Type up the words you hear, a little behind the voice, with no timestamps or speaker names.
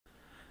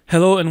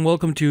Hello and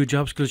welcome to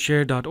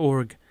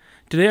jobskillshare.org.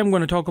 Today I'm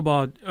going to talk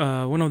about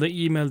one of the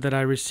emails that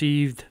I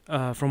received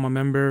from a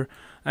member,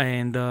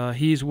 and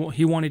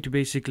he wanted to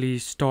basically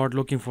start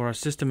looking for a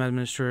system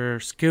administrator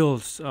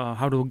skills,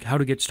 how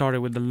to get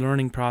started with the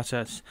learning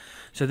process.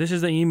 So this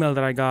is the email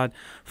that I got.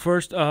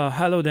 First,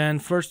 hello Dan.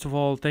 First of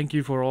all, thank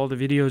you for all the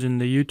videos in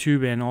the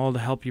YouTube and all the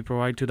help you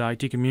provide to the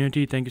IT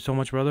community. Thank you so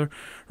much, brother.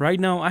 Right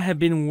now, I have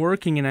been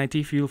working in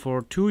IT field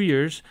for 2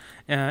 years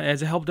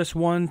as a help desk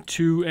 1,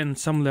 2, and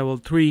some level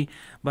 3.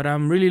 But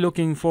I'm really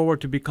looking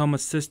forward to become a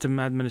system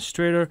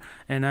administrator,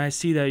 and I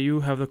see that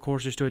you have the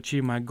courses to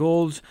achieve my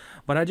goals.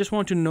 But I just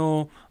want to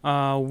know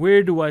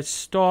where do I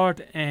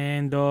start,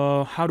 and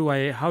how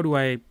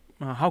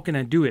can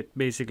I do it,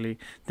 basically.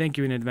 Thank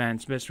you in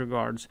advance. Best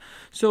regards.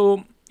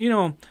 So,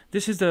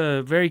 this is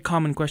a very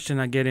common question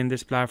I get in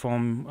this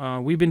platform.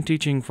 We've been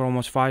teaching for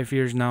almost 5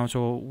 years now,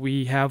 so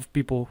we have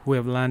people who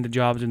have landed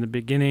jobs in the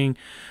beginning,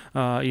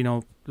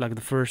 like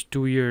the first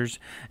 2 years,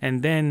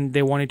 and then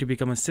they wanted to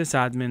become a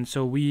sysadmin.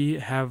 So we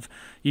have,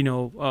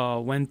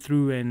 went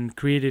through and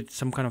created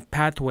some kind of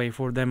pathway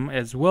for them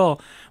as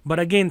well. But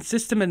again,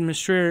 system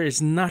administrator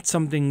is not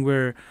something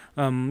where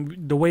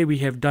the way we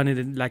have done it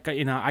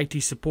in our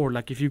IT support.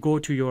 Like if you go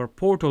to your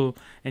portal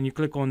and you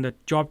click on the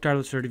job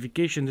title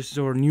certification, this is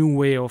our new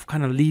way of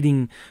kind of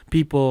leading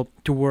people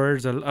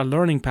towards a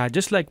learning path,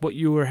 just like what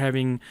you were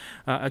having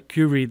a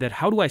query that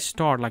how do I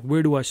start, like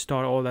where do I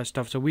start, all that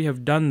stuff. So we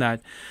have done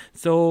that.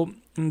 So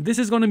this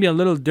is going to be a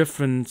little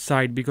different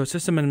side, because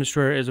system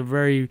administrator is a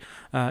very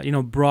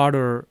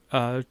broader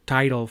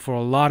title for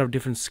a lot of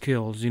different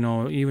skills.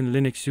 Even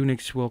Linux,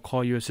 Unix will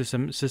call you a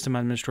system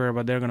administrator,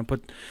 but they're going to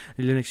put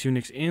Linux,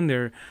 Unix in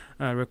their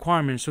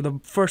requirements. So the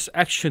first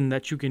action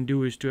that you can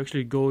do is to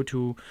actually go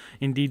to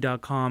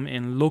Indeed.com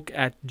and look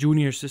at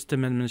junior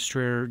system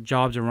administrator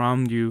jobs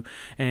around you,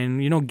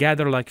 and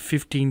gather like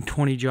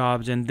 15-20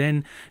 jobs, and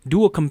then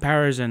do a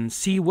comparison.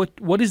 See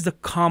what is the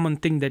common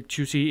thing that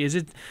you see. Is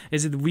it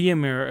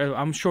VMware?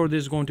 I'm sure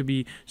there's going to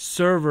be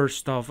server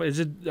stuff.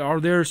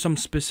 Are there some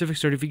specific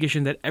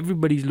certification that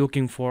everybody's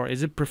looking for?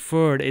 Is it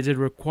preferred? Is it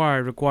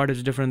required? Required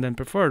is different than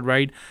preferred,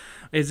 right?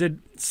 Is it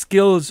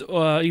skills,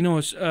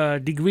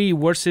 degree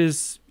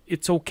versus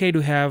it's okay to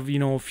have,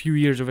 a few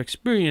years of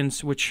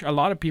experience, which a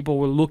lot of people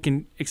will look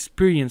in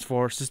experience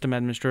for system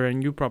administrator,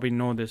 and you probably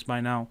know this by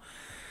now.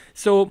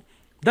 So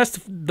that's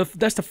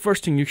the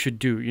first thing you should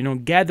do,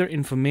 gather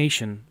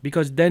information,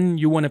 because then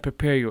you want to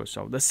prepare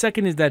yourself. The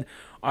second is that,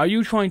 are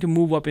you trying to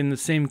move up in the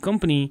same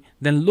company?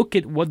 Then look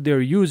at what they're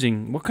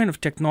using, what kind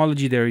of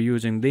technology they're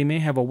using. They may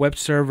have a web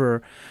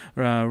server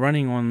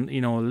running on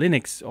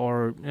Linux,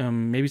 or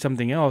maybe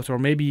something else, or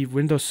maybe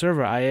Windows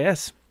Server,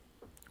 IIS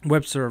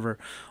web server,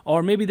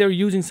 or maybe they're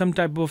using some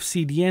type of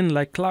CDN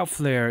like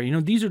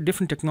Cloudflare. These are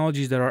different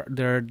technologies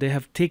that they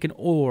have taken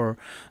over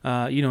the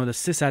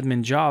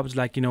sysadmin jobs.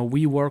 Like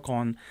we work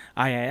on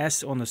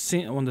IIS on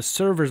the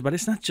servers, but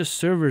it's not just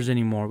servers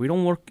anymore. We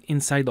don't work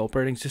inside the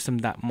operating system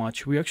that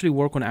much. We actually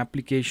work on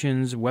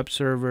applications, web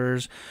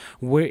servers,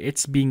 where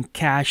it's being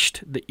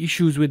cached, the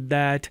issues with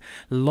that,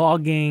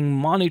 logging,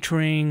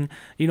 monitoring,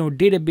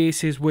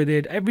 databases with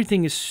it.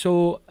 Everything is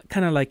so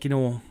kind of like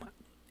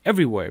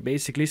everywhere.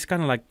 Basically, it's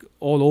kind of like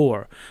all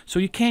over. So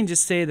you can't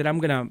just say that I'm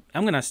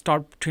gonna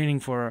start training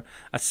for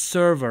a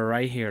server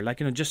right here, like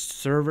just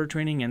server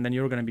training, and then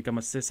you're gonna become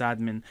a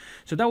sysadmin.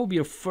 So that would be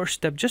your first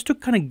step, just to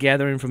kind of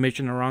gather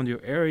information around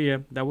your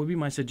area. That would be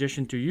my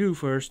suggestion to you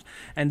first.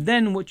 And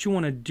then what you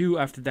want to do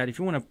after that, if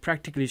you want to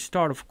practically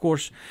start, of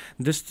course,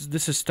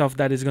 this is stuff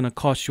that is gonna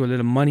cost you a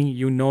little money.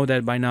 You know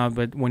that by now,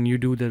 but when you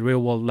do the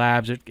real world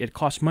labs, it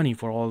costs money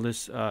for all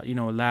this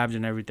labs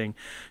and everything.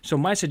 So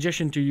my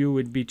suggestion to you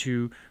would be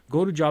to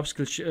go to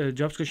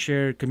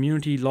JobSkillshare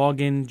community,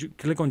 log in,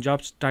 click on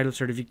job title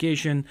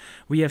certification.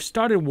 We have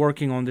started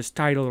working on this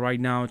title right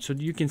now. So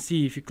you can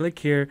see, if you click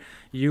here,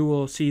 you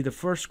will see the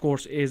first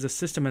course is a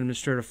system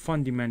administrator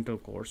fundamental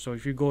course. So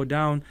if you go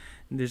down,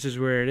 this is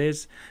where it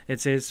is. It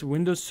says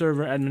Windows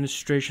Server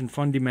Administration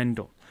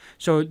Fundamental.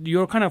 So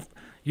you're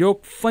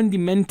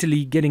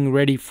fundamentally getting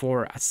ready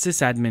for a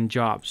sysadmin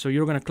job. So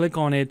you're going to click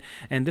on it,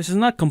 and this is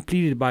not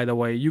completed, by the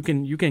way. You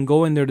can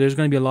go in there. There's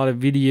going to be a lot of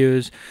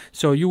videos.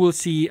 So you will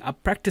see a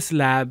practice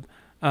lab.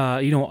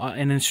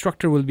 An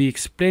instructor will be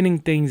explaining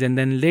things, and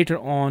then later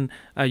on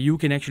you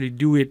can actually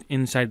do it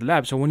inside the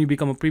lab. So when you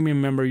become a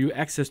premium member, you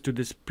access to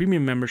this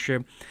premium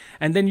membership,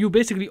 and then you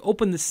basically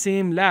open the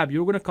same lab.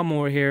 You're going to come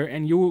over here,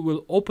 and you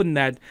will open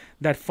that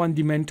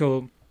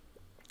fundamental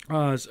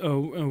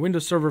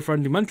Windows Server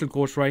fundamental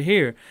course right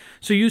here.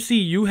 So you see,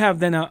 you have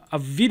then a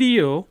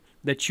video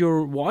that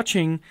you're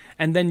watching,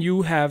 and then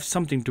you have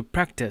something to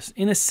practice.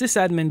 In a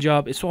sysadmin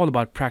job, it's all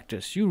about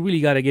practice. You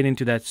really got to get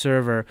into that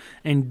server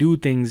and do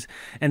things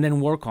and then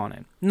work on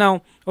it.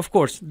 Now, of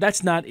course,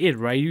 that's not it,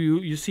 right?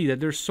 You see that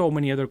there's so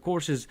many other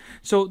courses.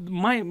 So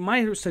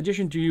my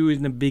suggestion to you is,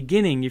 in the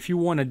beginning, if you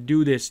want to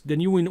do this,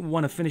 then you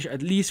want to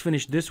at least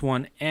finish this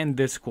one and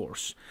this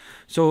course.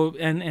 So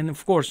and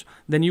of course,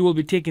 then you will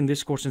be taking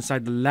this course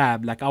inside the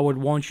lab. Like, I would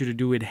want you to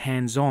do it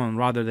hands-on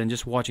rather than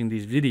just watching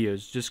these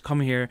videos. Just come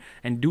here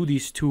and do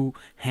these two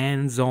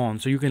hands-on,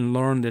 so you can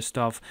learn this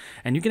stuff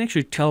and you can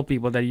actually tell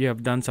people that you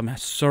have done some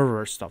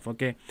server stuff.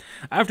 Okay,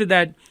 after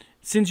that,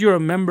 since you're a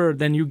member,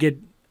 then you get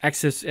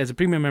access. As a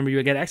premium member,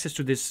 you get access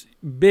to this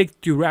big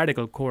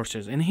theoretical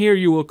courses, and here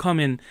you will come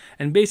in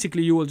and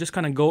basically you will just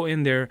kind of go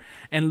in there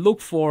and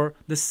look for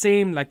the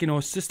same, like,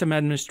 system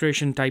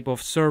administration type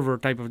of server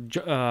type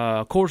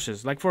of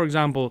courses. Like, for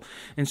example,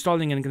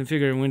 installing and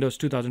configuring Windows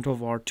 2012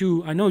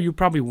 R2. I know you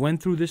probably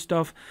went through this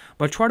stuff,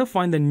 but try to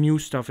find the new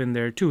stuff in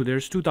there too.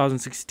 There's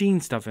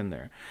 2016 stuff in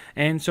there,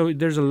 and so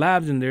there's a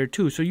labs in there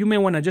too. So you may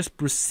want to just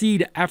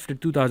proceed after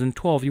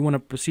 2012. You want to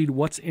proceed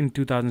what's in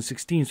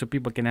 2016 so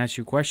people can ask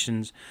you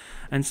questions,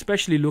 and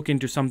especially look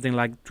into something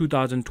like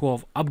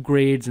 2012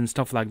 upgrades and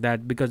stuff like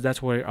that, because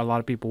that's where a lot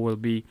of people will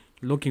be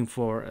looking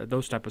for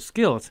those type of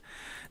skills.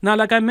 Now,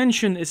 like I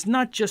mentioned, it's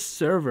not just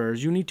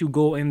servers. You need to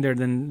go in there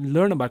then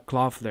learn about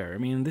Cloudflare. I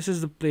mean, this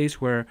is the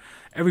place where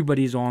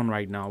everybody's on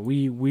right now.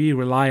 We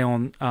rely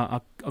on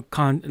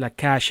like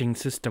caching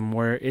system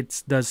where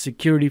it does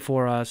security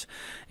for us.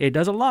 It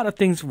does a lot of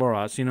things for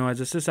us.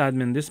 As a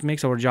sysadmin, this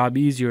makes our job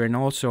easier, and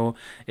also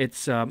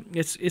it's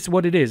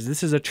what it is.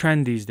 This is a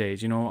trend these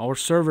days. Our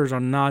servers are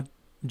not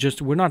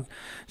we're not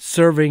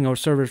serving our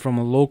servers from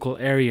a local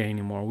area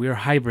anymore. We are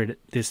hybrid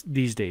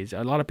these days.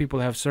 A lot of people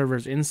have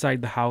servers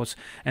inside the house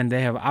and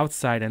they have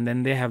outside, and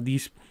then they have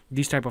these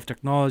type of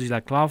technologies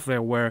like Cloudflare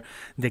where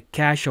they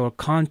cache our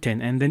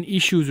content, and then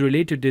issues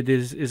related to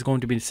this is going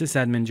to be the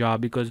sysadmin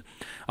job. Because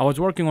I was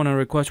working on a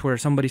request where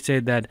somebody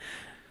said that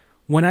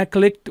when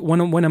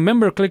a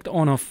member clicked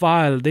on a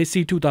file, they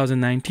see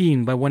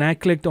 2019, but when I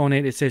clicked on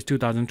it, it says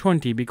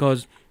 2020,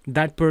 because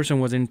that person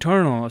was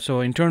internal. So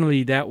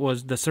internally,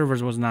 the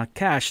servers was not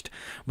cached,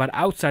 but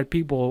outside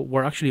people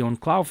were actually on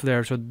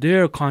Cloudflare, so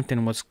their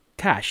content was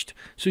cached.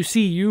 So you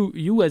see,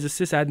 you as a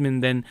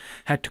sysadmin then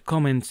had to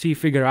come and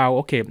figure out,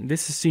 okay,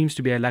 this seems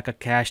to be like a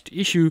cached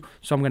issue,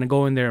 so I'm gonna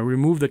go in there and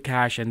remove the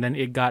cache, and then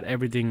it got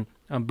everything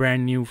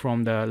brand new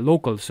from the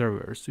local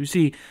servers. So you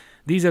see,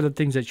 these are the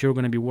things that you're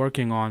going to be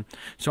working on.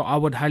 So I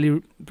would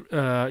highly,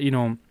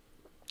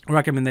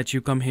 recommend that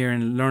you come here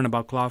and learn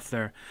about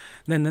Cloudflare.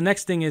 Then the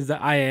next thing is the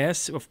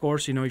IaaS. Of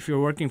course, if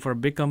you're working for a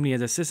big company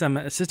as a system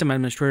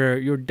administrator,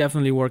 you're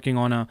definitely working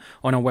on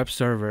a web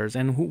servers.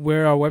 And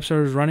where are web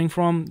servers running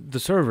from? The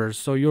servers.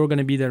 So you're going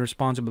to be the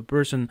responsible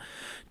person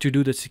to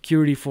do the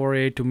security for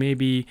it, to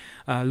maybe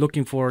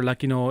looking for,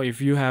 like,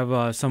 if you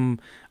have some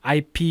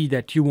IP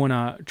that you want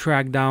to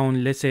track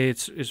down. Let's say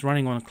it's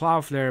running on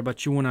Cloudflare,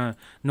 but you want to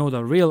know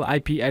the real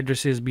IP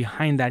addresses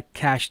behind that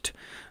cached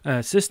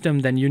system,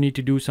 then you need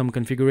to do some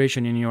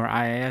configuration in your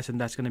IaaS,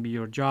 and that's going to be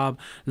your job.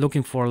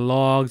 Looking for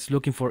logs,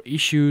 looking for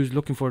issues,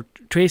 looking for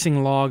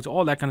tracing logs,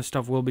 all that kind of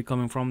stuff will be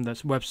coming from the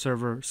web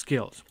server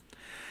skills.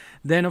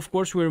 Then, of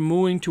course, we're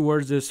moving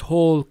towards this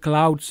whole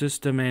cloud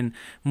system, and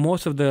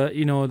most of the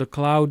the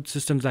cloud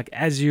systems like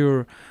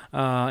Azure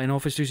and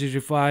Office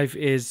 365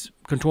 is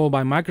controlled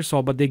by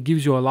Microsoft, but they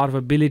gives you a lot of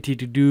ability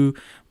to do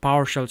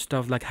PowerShell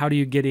stuff. Like, how do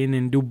you get in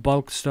and do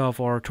bulk stuff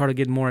or try to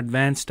get more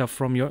advanced stuff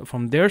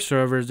from their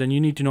servers? Then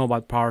you need to know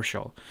about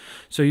PowerShell.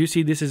 So you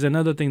see, this is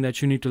another thing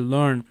that you need to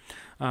learn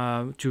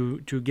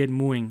to get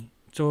moving.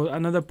 So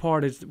another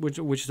part is which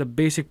is a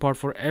basic part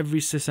for every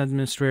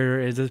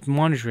sysadministrator is this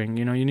monitoring.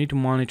 You need to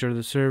monitor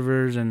the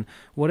servers and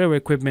whatever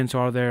equipments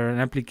are there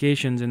and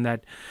applications in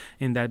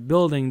that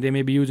building. They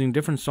may be using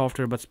different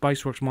software, but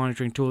Spiceworks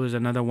monitoring tool is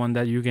another one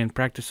that you can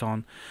practice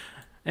on.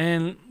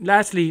 And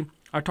lastly,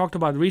 I talked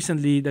about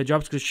recently the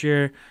Job Skills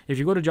Share. If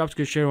you go to Job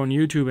Skills Share on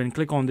YouTube and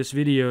click on this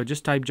video,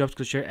 just type Job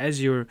Skills Share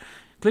Azure.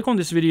 Click on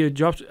this video.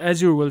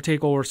 Azure will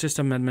take over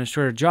system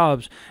administrator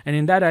jobs, and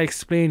in that I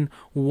explain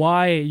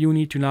why you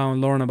need to now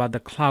learn about the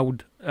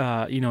cloud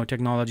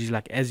technologies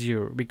like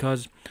Azure,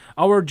 because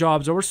our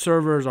jobs, our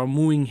servers are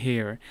moving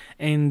here,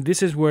 and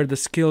this is where the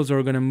skills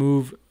are going to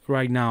move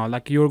right now.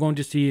 Like, you're going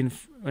to see in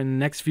the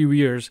next few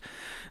years,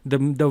 the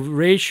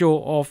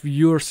ratio of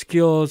your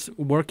skills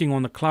working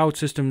on the cloud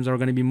systems are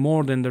going to be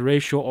more than the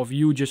ratio of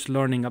you just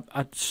learning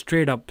a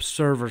straight up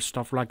server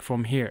stuff like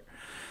from here.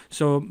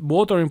 So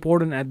both are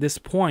important at this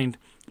point,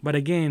 but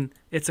again,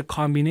 it's a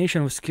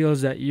combination of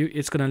skills that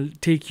it's gonna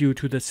take you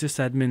to the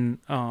sysadmin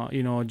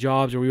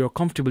jobs where you're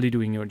comfortably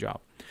doing your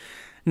job.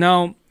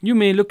 Now, you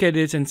may look at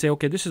this and say,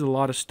 okay, this is a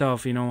lot of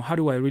stuff. How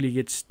do I really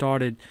get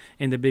started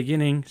in the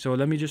beginning? So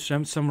let me just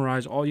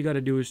summarize. All you got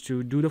to do is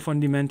to do the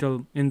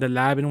fundamental in the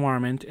lab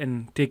environment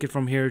and take it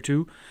from here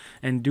too,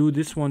 and do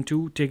this one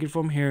too, take it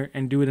from here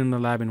and do it in the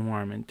lab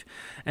environment,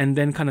 and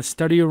then kind of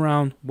study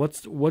around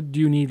what do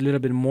you need a little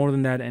bit more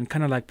than that, and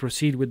kind of like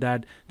proceed with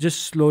that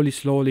just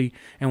slowly.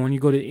 And when you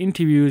go to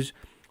interviews,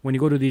 when you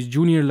go to these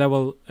junior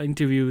level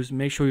interviews,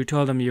 make sure you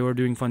tell them you are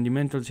doing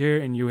fundamentals here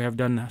and you have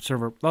done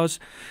Server Plus,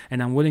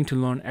 and I'm willing to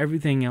learn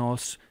everything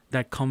else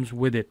that comes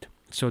with it.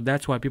 So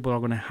that's why people are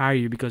going to hire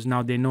you, because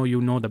now they know you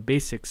know the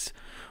basics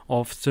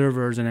of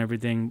servers and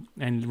everything,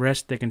 and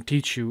rest they can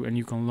teach you and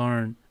you can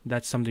learn.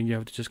 That's something you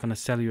have to just kind of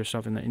sell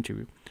yourself in the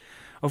interview.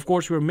 Of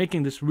course, we're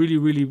making this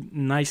really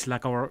nice,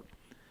 like our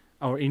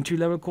entry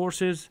level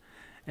courses.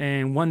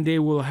 And one day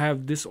we'll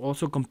have this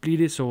also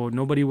completed, so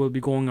nobody will be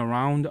going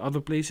around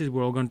other places.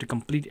 We're all going to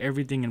complete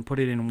everything and put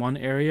it in one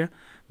area,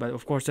 but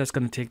of course that's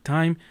going to take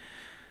time.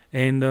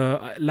 And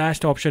the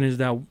last option is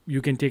that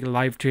you can take a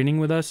live training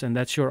with us, and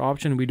that's your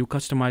option. We do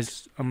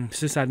customized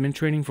sysadmin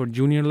training for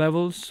junior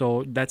levels,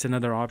 so that's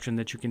another option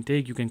that you can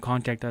take. You can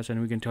contact us and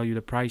we can tell you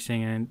the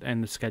pricing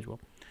and the schedule.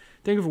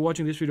 Thank you for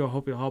watching this video. I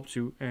hope it helps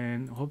you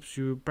and helps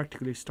you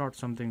practically start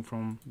something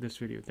from this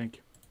video. Thank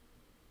you.